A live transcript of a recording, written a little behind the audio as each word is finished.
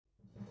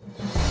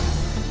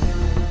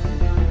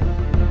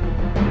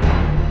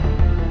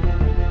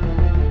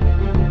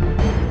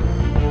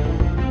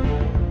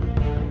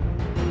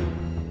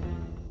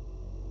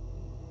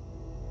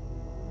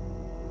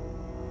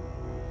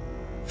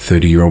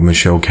30-year-old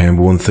Michelle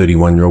Campbell and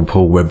 31-year-old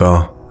Paul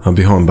Weber are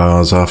behind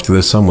bars after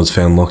their son was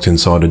found locked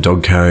inside a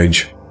dog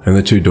cage, and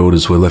their 2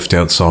 daughters were left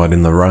outside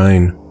in the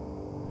rain.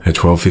 At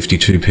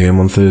 12:52 p.m.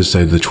 on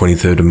Thursday the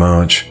 23rd of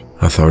March,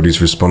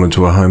 authorities responded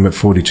to a home at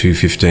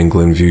 4215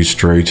 Glenview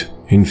Street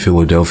in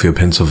Philadelphia,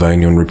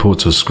 Pennsylvania on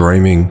reports of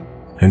screaming,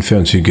 and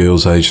found 2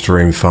 girls aged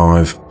 3 and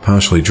 5,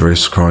 partially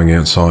dressed, crying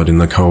outside in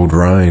the cold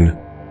rain.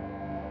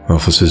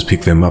 Officers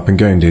picked them up and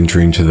gained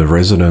entry into the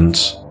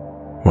residence.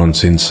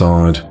 Once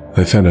inside,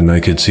 they found a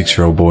naked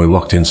 6-year-old boy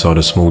locked inside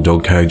a small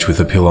dog cage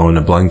with a pillow and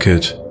a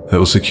blanket that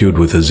was secured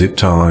with a zip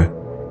tie.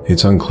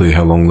 It's unclear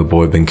how long the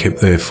boy had been kept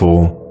there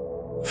for.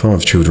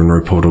 5 children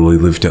reportedly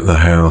lived at the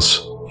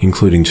house,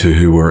 including 2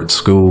 who were at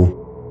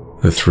school.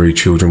 The 3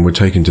 children were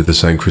taken to the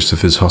St.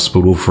 Christopher's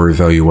Hospital for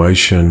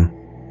evaluation.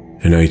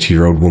 An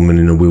 80-year-old woman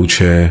in a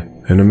wheelchair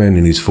and a man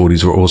in his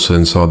 40s were also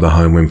inside the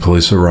home when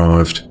police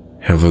arrived.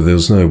 However, there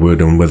was no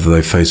word on whether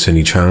they faced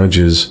any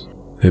charges.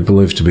 They're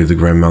believed to be the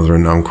grandmother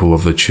and uncle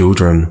of the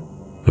children.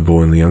 The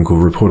boy and the uncle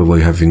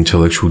reportedly have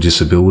intellectual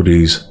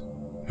disabilities.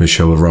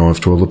 Michelle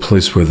arrived while the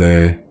police were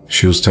there.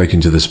 She was taken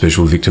to the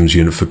Special Victims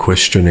Unit for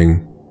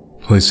questioning.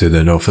 Police said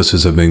that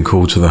officers have been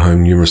called to the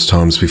home numerous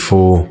times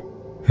before.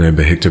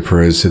 Neighbour Hector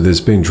Perez said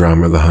there's been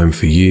drama at the home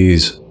for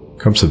years.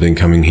 Cops have been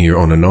coming here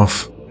on and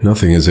off.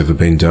 Nothing has ever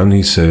been done,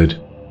 he said.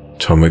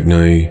 Tom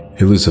McNee,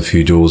 who lives a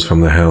few doors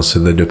from the house,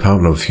 said the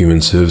Department of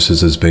Human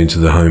Services has been to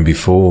the home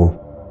before.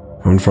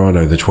 On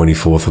Friday the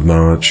 24th of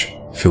March,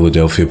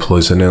 Philadelphia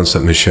police announced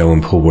that Michelle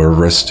and Paul were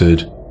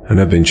arrested and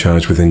have been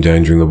charged with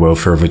endangering the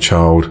welfare of a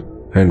child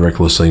and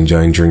recklessly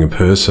endangering a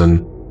person.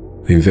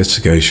 The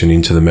investigation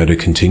into the matter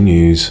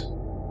continues.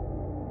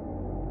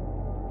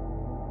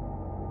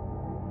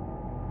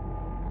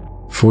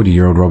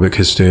 40-year-old Robert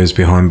Casteres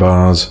behind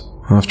bars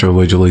after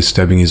allegedly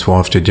stabbing his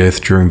wife to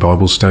death during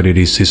Bible study at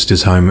his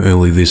sister's home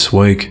early this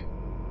week.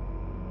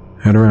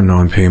 At around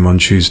 9 p.m. on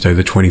Tuesday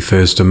the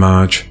 21st of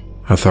March,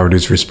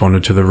 authorities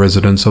responded to the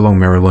residence along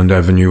Maryland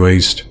Avenue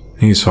East,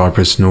 near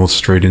Cypress North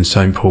Street in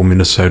St. Paul,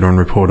 Minnesota on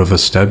report of a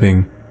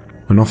stabbing.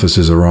 When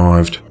officers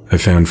arrived, they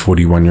found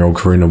 41-year-old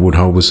Karina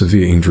Woodhull with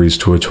severe injuries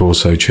to her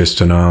torso,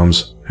 chest and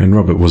arms, and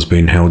Robert was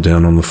being held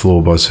down on the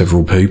floor by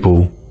several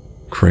people.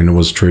 Karina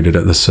was treated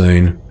at the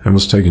scene and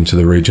was taken to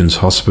the Regions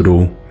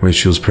Hospital, where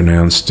she was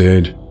pronounced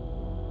dead.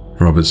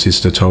 Robert's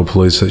sister told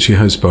police that she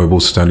hosts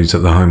Bible studies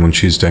at the home on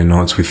Tuesday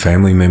nights with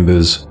family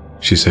members.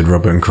 She said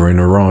Robert and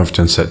Karina arrived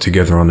and sat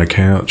together on the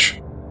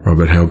couch.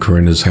 Robert held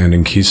Karina's hand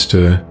and kissed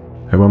her.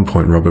 At one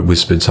point, Robert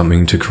whispered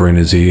something to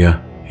Karina's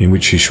ear, in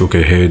which she shook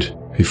her head,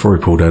 before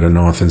he pulled out a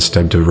knife and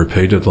stabbed her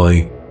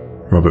repeatedly.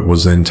 Robert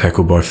was then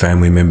tackled by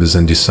family members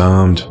and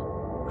disarmed.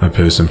 A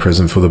person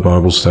present for the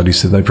Bible study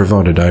said they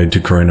provided aid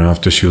to Karina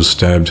after she was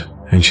stabbed,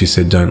 and she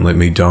said, "Don't let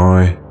me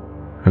die."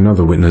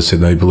 Another witness said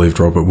they believed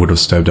Robert would have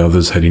stabbed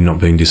others had he not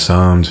been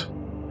disarmed.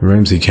 The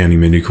Ramsey County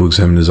Medical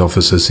Examiner's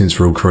Office has since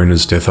ruled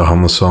Karina's death a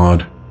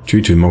homicide,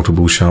 due to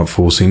multiple sharp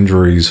force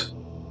injuries.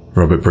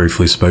 Robert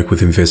briefly spoke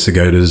with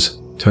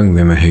investigators, telling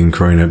them that he and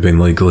Karina had been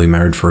legally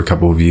married for a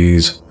couple of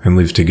years and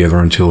lived together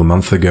until a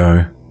month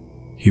ago.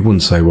 He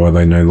wouldn't say why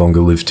they no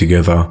longer lived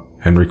together,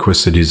 and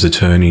requested his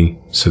attorney,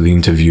 so the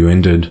interview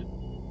ended.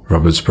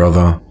 Robert's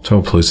brother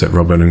told police that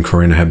Robert and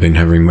Karina had been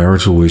having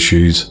marital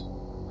issues.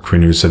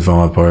 Karina is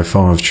survived by her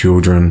 5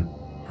 children.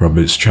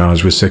 Robert's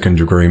charged with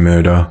second-degree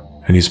murder,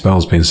 and his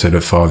bail's been set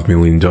at $5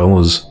 million.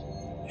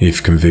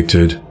 If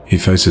convicted, he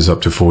faces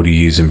up to 40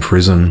 years in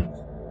prison.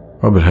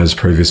 Robert has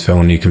previous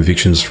felony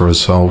convictions for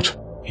assault.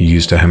 He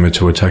used a hammer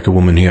to attack a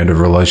woman he had a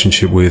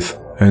relationship with,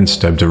 and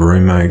stabbed a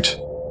roommate.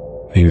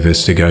 The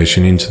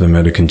investigation into the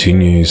matter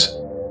continues.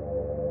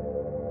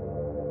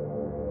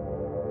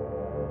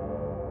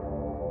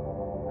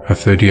 A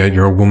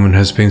 38-year-old woman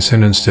has been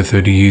sentenced to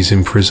 30 years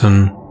in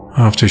prison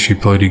after she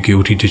pleaded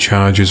guilty to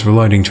charges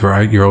relating to her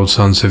 8-year-old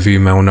son's severe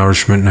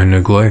malnourishment and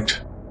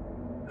neglect.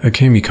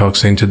 Akemi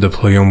Cox entered the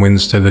plea on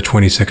Wednesday the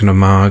 22nd of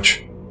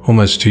March,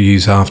 almost 2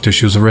 years after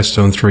she was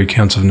arrested on 3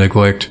 counts of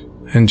neglect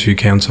and 2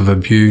 counts of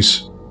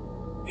abuse.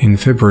 In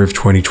February of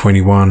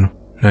 2021,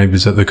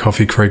 neighbors at the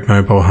Coffee Creek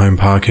Mobile Home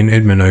Park in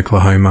Edmond,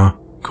 Oklahoma,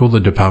 called the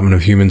Department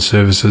of Human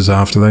Services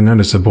after they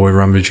noticed a boy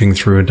rummaging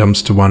through a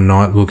dumpster one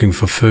night looking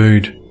for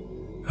food.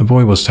 The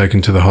boy was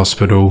taken to the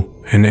hospital,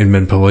 and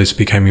Edmond police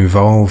became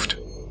involved.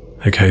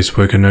 A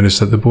caseworker noticed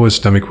that the boy's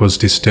stomach was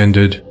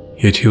distended,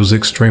 yet he was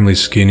extremely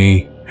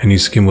skinny, and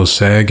his skin was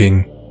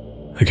sagging.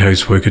 The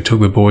caseworker took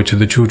the boy to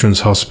the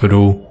Children's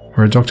Hospital,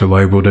 where a doctor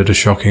labelled it a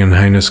shocking and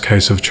heinous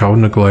case of child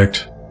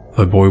neglect.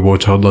 The boy wore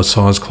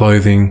toddler-sized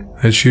clothing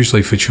that's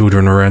usually for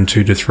children around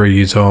 2 to 3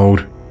 years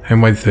old,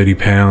 and weighed 30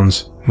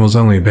 pounds, and was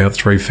only about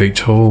 3 feet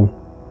tall.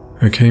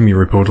 Akemi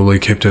reportedly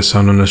kept her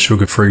son on a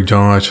sugar-free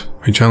diet,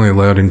 which only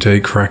allowed him to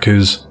eat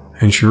crackers,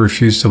 and she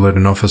refused to let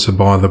an officer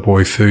buy the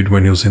boy food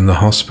when he was in the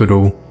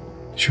hospital.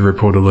 She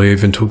reportedly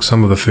even took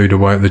some of the food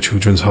away at the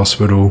Children's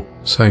Hospital,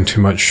 saying too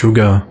much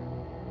sugar.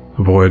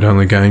 The boy had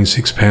only gained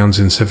 6 pounds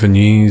in 7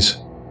 years.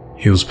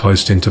 He was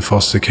placed into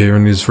foster care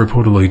and is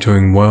reportedly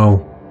doing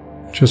well.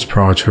 Just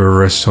prior to her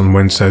arrest on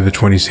Wednesday the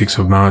 26th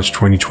of March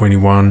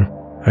 2021,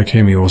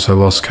 Hakimi also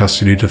lost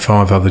custody to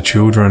 5 other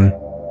children,